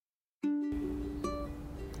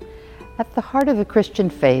At the heart of the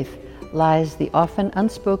Christian faith lies the often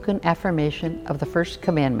unspoken affirmation of the first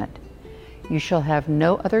commandment, "You shall have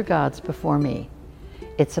no other gods before me."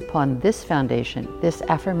 It's upon this foundation, this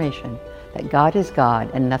affirmation, that God is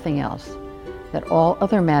God and nothing else, that all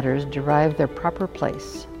other matters derive their proper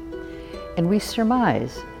place. And we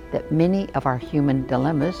surmise that many of our human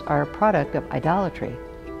dilemmas are a product of idolatry,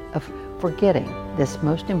 of forgetting this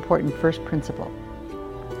most important first principle.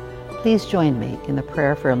 Please join me in the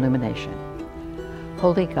prayer for illumination.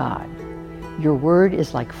 Holy God, your word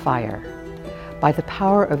is like fire. By the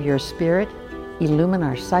power of your Spirit, illumine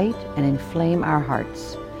our sight and inflame our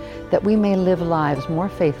hearts, that we may live lives more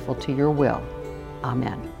faithful to your will.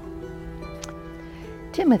 Amen.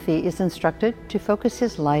 Timothy is instructed to focus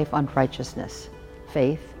his life on righteousness,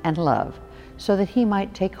 faith, and love, so that he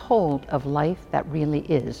might take hold of life that really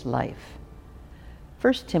is life.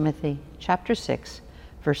 1 Timothy chapter 6,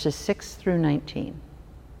 verses 6 through 19.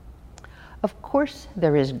 Of course,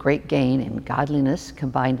 there is great gain in godliness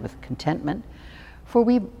combined with contentment, for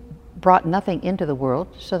we brought nothing into the world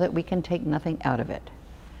so that we can take nothing out of it.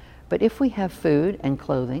 But if we have food and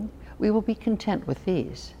clothing, we will be content with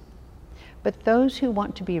these. But those who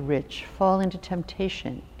want to be rich fall into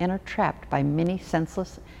temptation and are trapped by many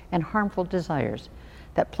senseless and harmful desires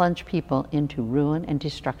that plunge people into ruin and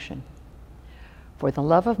destruction. For the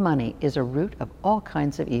love of money is a root of all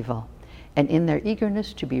kinds of evil, and in their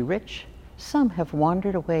eagerness to be rich, some have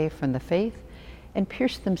wandered away from the faith and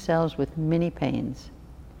pierced themselves with many pains.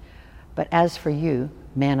 But as for you,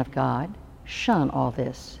 man of God, shun all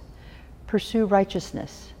this. Pursue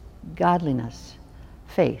righteousness, godliness,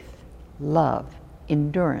 faith, love,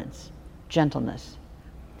 endurance, gentleness.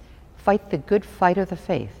 Fight the good fight of the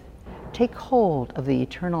faith. Take hold of the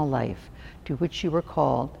eternal life to which you were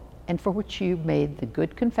called and for which you made the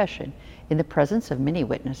good confession in the presence of many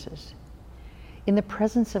witnesses. In the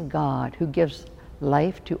presence of God, who gives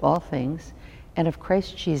life to all things, and of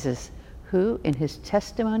Christ Jesus, who, in his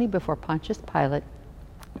testimony before Pontius Pilate,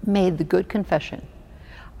 made the good confession,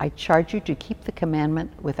 I charge you to keep the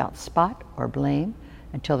commandment without spot or blame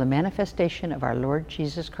until the manifestation of our Lord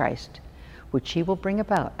Jesus Christ, which he will bring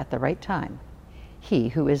about at the right time. He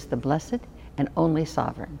who is the blessed and only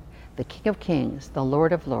sovereign, the King of kings, the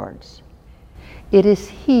Lord of lords. It is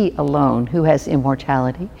he alone who has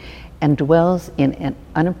immortality and dwells in an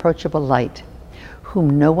unapproachable light,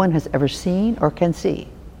 whom no one has ever seen or can see.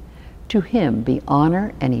 To him be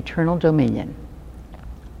honor and eternal dominion.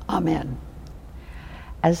 Amen.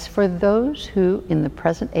 As for those who in the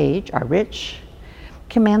present age are rich,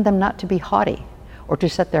 command them not to be haughty or to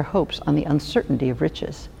set their hopes on the uncertainty of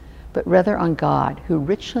riches, but rather on God, who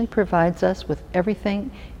richly provides us with everything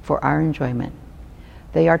for our enjoyment.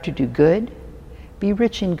 They are to do good, be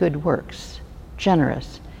rich in good works,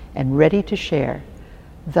 generous, and ready to share,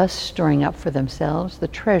 thus storing up for themselves the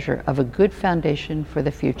treasure of a good foundation for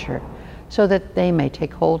the future, so that they may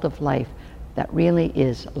take hold of life that really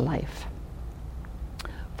is life.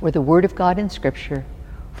 For the word of God in Scripture,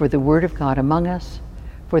 for the word of God among us,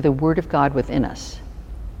 for the word of God within us.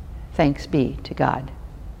 Thanks be to God.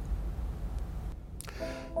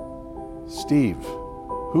 Steve,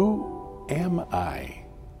 who am I?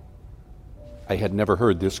 I had never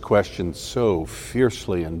heard this question so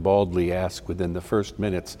fiercely and baldly asked within the first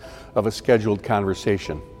minutes of a scheduled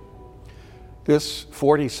conversation. This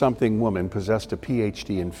 40-something woman possessed a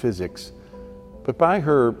PhD in physics, but by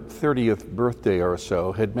her 30th birthday or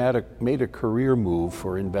so had made a career move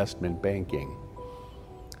for investment banking.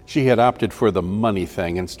 She had opted for the money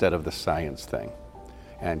thing instead of the science thing,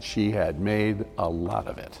 and she had made a lot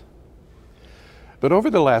of it. But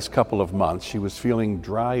over the last couple of months, she was feeling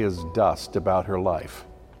dry as dust about her life.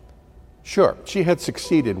 Sure, she had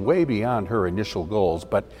succeeded way beyond her initial goals,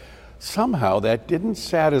 but somehow that didn't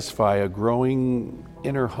satisfy a growing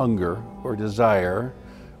inner hunger or desire,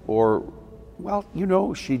 or, well,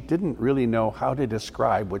 she didn't really know how to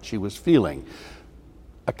describe what she was feeling.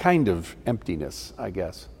 A kind of emptiness, I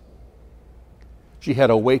guess. She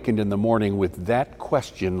had awakened in the morning with that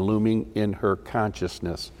question looming in her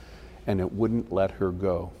consciousness, and it wouldn't let her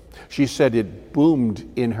go. She said it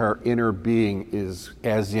boomed in her inner being,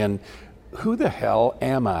 as in, who the hell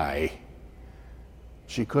am I?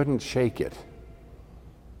 She couldn't shake it.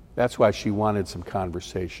 That's why she wanted some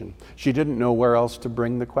conversation. She didn't know where else to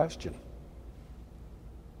bring the question.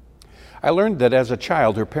 I learned that as a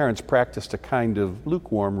child, her parents practiced a kind of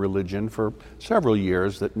lukewarm religion for several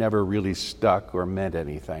years that never really stuck or meant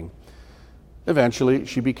anything. Eventually,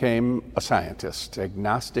 she became a scientist,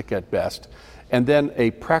 agnostic at best, and then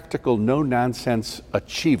a practical, no-nonsense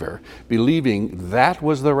achiever, believing that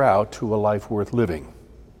was the route to a life worth living.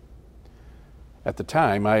 At the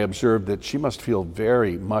time, I observed that she must feel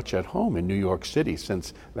very much at home in New York City,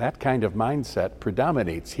 since that kind of mindset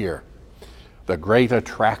predominates here. The great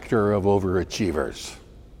attractor of overachievers.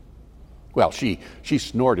 Well, she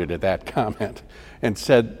snorted at that comment and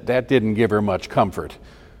said that didn't give her much comfort.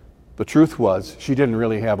 The truth was, she didn't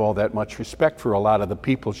really have all that much respect for a lot of the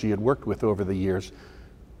people she had worked with over the years.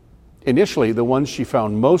 Initially, the ones she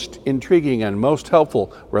found most intriguing and most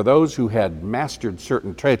helpful were those who had mastered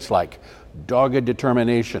certain traits like dogged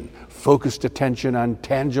determination, focused attention on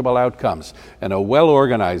tangible outcomes, and a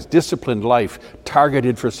well-organized, disciplined life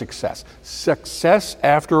targeted for success. Success,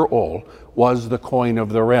 after all, was the coin of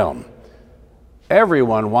the realm.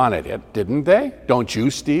 Everyone wanted it, didn't they? Don't you,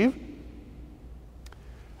 Steve?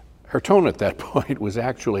 Her tone at that point was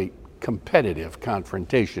actually competitive,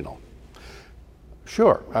 confrontational.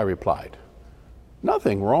 Sure, I replied.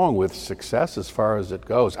 Nothing wrong with success as far as it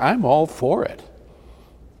goes. I'm all for it.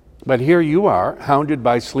 But here you are, hounded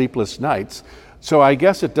by sleepless nights, so I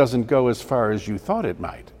guess it doesn't go as far as you thought it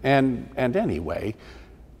might. And anyway,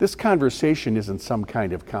 this conversation isn't some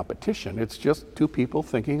kind of competition. It's just two people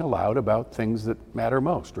thinking aloud about things that matter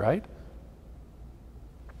most, right?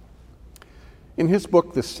 In his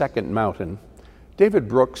book, The Second Mountain, David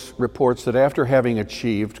Brooks reports that after having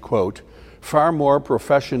achieved, quote, far more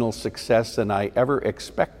professional success than I ever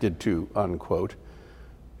expected to, unquote,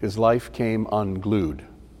 his life came unglued.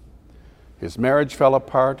 His marriage fell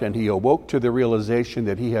apart, and he awoke to the realization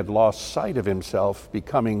that he had lost sight of himself,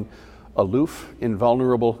 becoming aloof,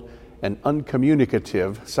 invulnerable, and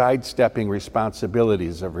uncommunicative, sidestepping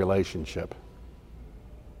responsibilities of relationship.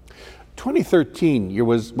 2013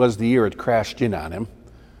 was the year it crashed in on him.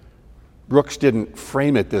 Brooks didn't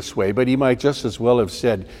frame it this way, but he might just as well have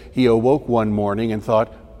said he awoke one morning and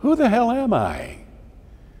thought, who the hell am I?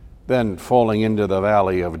 Then falling into the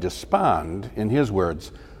valley of despond, in his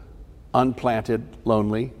words, unplanted,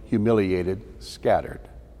 lonely, humiliated, scattered,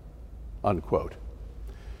 unquote.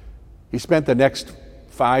 He spent the next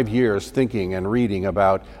 5 years thinking and reading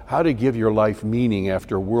about how to give your life meaning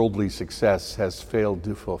after worldly success has failed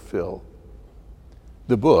to fulfill.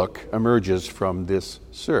 The book emerges from this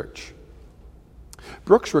search.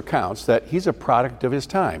 Brooks recounts that he's a product of his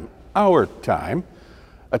time, our time,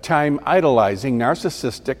 a time idolizing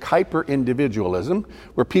narcissistic hyper-individualism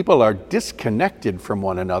where people are disconnected from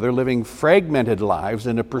one another, living fragmented lives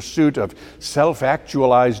in a pursuit of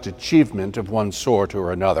self-actualized achievement of one sort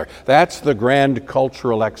or another. That's the grand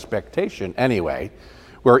cultural expectation, anyway.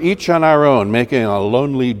 We're each on our own, making a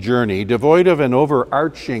lonely journey, devoid of an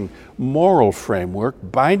overarching moral framework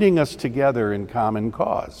binding us together in common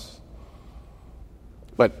cause.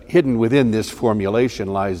 But hidden within this formulation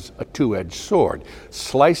lies a two-edged sword,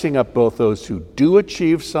 slicing up both those who do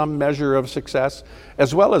achieve some measure of success,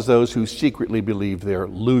 as well as those who secretly believe they're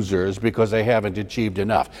losers because they haven't achieved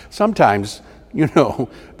enough. Sometimes,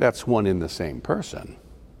 that's one in the same person.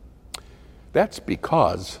 That's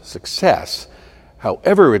because success,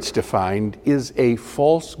 however it's defined, is a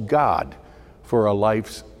false god for a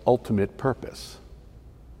life's ultimate purpose.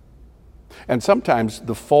 And sometimes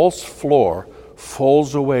the false floor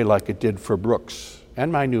falls away like it did for Brooks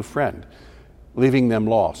and my new friend, leaving them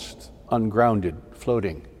lost, ungrounded,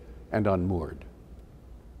 floating, and unmoored.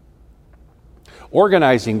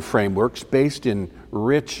 Organizing frameworks based in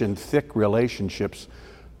rich and thick relationships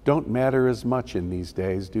don't matter as much in these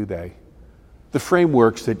days, do they? The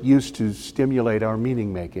frameworks that used to stimulate our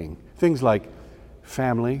meaning-making, things like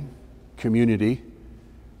family, community,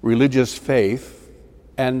 religious faith,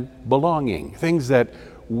 and belonging, things that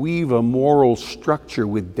weave a moral structure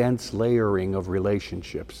with dense layering of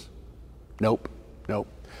relationships. Nope.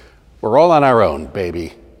 We're all on our own,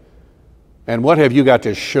 baby. And what have you got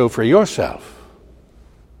to show for yourself?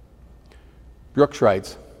 Brooks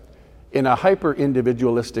writes, in a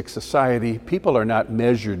hyper-individualistic society, people are not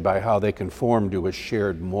measured by how they conform to a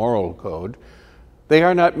shared moral code. They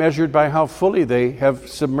are not measured by how fully they have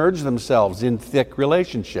submerged themselves in thick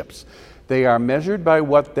relationships. They are measured by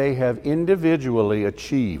what they have individually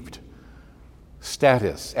achieved.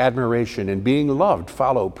 Status, admiration, and being loved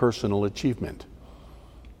follow personal achievement.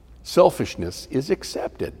 Selfishness is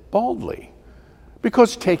accepted boldly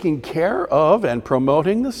because taking care of and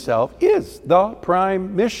promoting the self is the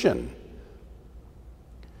prime mission.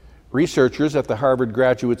 Researchers at the Harvard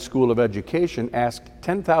Graduate School of Education asked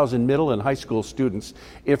 10,000 middle and high school students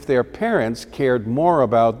if their parents cared more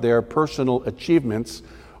about their personal achievements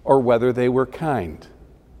or whether they were kind.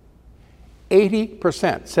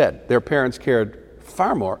 80% said their parents cared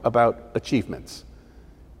far more about achievements,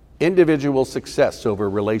 individual success over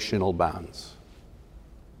relational bonds.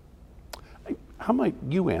 How might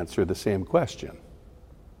you answer the same question?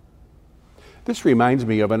 This reminds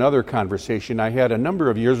me of another conversation I had a number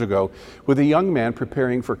of years ago with a young man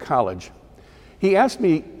preparing for college. He asked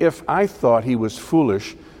me if I thought he was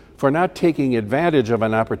foolish for not taking advantage of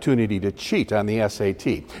an opportunity to cheat on the SAT.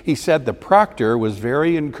 He said the proctor was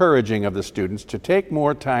very encouraging of the students to take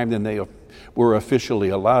more time than they were officially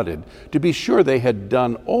allotted, to be sure they had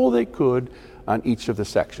done all they could on each of the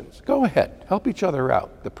sections. Go ahead, help each other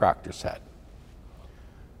out, the proctor said.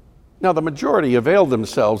 Now, the majority availed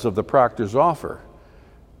themselves of the proctor's offer,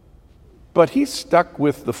 but he stuck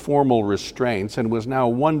with the formal restraints and was now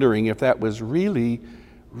wondering if that was really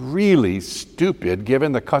stupid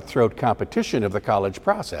given the cutthroat competition of the college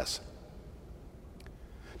process.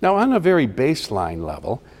 Now, on a very baseline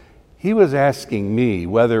level, he was asking me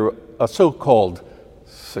whether a so-called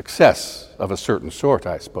success of a certain sort,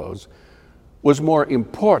 I suppose, was more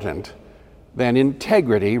important than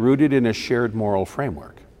integrity rooted in a shared moral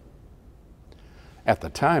framework. At the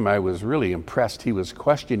time, I was really impressed he was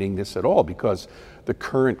questioning this at all, because the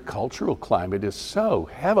current cultural climate is so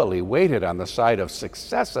heavily weighted on the side of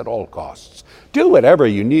success at all costs. Do whatever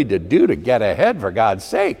you need to do to get ahead, for God's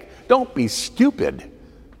sake. Don't be stupid.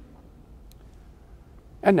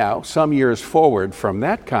 And now, some years forward from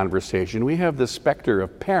that conversation, we have the specter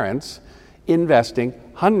of parents investing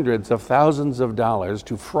hundreds of thousands of dollars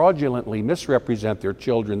to fraudulently misrepresent their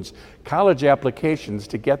children's college applications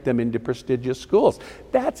to get them into prestigious schools.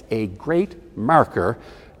 That's a great marker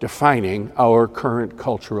defining our current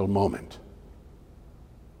cultural moment.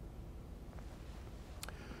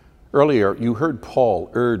 Earlier, you heard Paul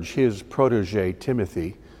urge his protege,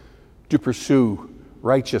 Timothy, to pursue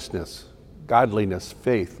righteousness, godliness,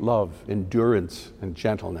 faith, love, endurance, and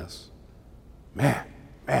gentleness. Man,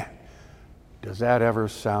 does that ever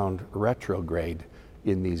sound retrograde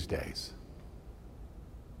in these days?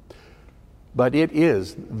 But it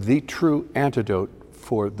is the true antidote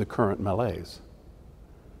for the current malaise.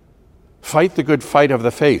 Fight the good fight of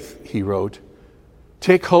the faith, he wrote.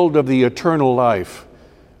 Take hold of the eternal life.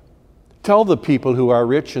 Tell the people who are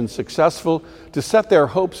rich and successful to set their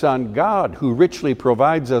hopes on God, who richly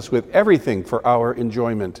provides us with everything for our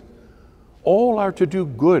enjoyment. All are to do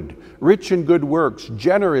good, rich in good works,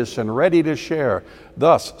 generous and ready to share,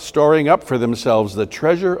 thus storing up for themselves the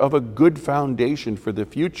treasure of a good foundation for the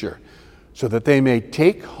future, so that they may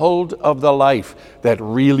take hold of the life that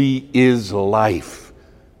really is life.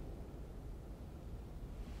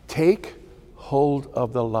 Take hold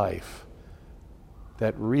of the life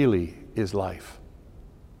that really is life.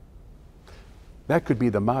 That could be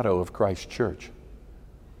the motto of Christ Church.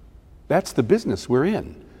 That's the business we're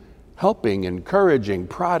in. Helping, encouraging,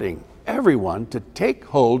 prodding everyone to take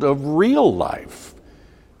hold of real life.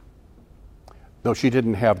 Though she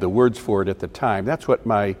didn't have the words for it at the time, that's what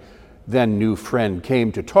my then new friend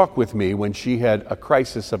came to talk with me when she had a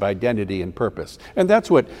crisis of identity and purpose. And that's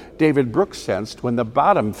what David Brooks sensed when the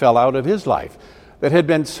bottom fell out of his life, that had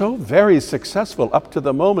been so very successful up to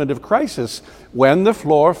the moment of crisis, when the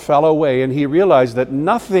floor fell away and he realized that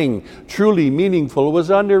nothing truly meaningful was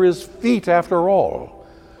under his feet after all.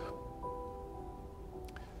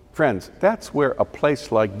 Friends, that's where a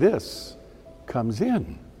place like this comes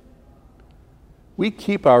in. We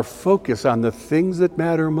keep our focus on the things that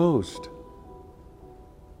matter most.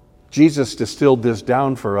 Jesus distilled this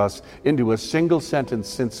down for us into a single sentence,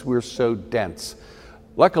 since we're so dense.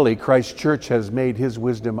 Luckily, Christ Church has made his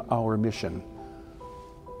wisdom our mission.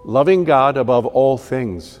 Loving God above all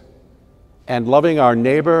things and loving our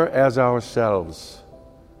neighbor as ourselves.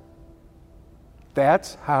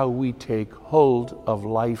 That's how we take hold of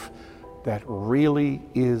life that really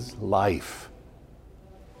is life.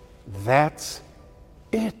 That's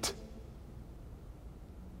it.